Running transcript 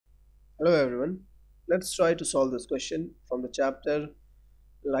Hello everyone. Let's try to solve this question from the chapter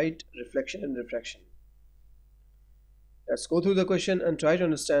Light, Reflection and Refraction. Let's go through the question and try to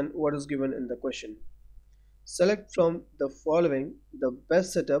understand what is given in the question. Select from the following the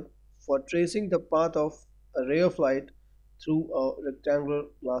best setup for tracing the path of a ray of light through a rectangular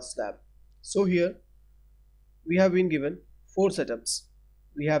glass slab. So here we have been given four setups.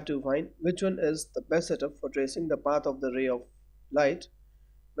 We have to find which one is the best setup for tracing the path of the ray of light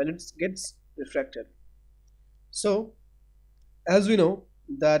when it gets refracted. So as we know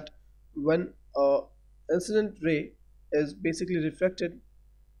that when a incident ray is basically reflected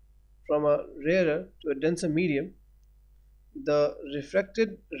from a rarer to a denser medium, the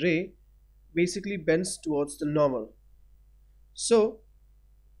refracted ray basically bends towards the normal. So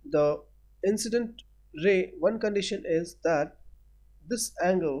the incident ray, one condition is that this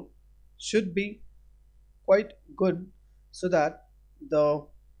angle should be quite good so that the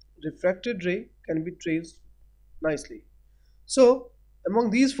refracted ray can be traced nicely. So among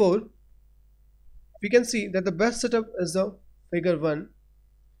these four, we can see that the best setup is the figure 1,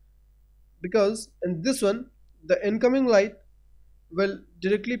 because in this one the incoming light will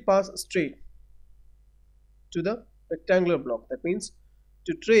directly pass straight to the rectangular block. That means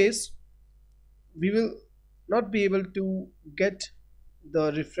to trace we will not be able to get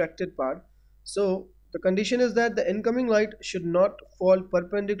the refracted part. So the condition is that the incoming light should not fall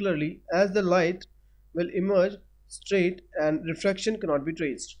perpendicularly, as the light will emerge straight and refraction cannot be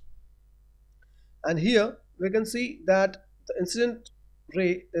traced. And here we can see that the incident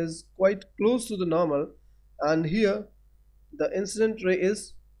ray is quite close to the normal, and here the incident ray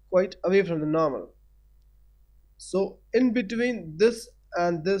is quite away from the normal. So in between this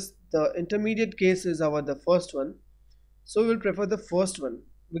and this, the intermediate case is the first one. So we'll prefer the first one,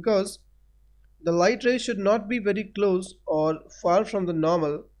 because the light ray should not be very close or far from the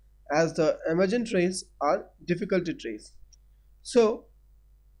normal, as the emergent rays are difficult to trace. So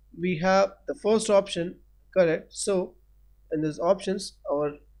we have the first option correct. So in these options,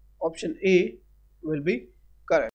 our option A will be correct.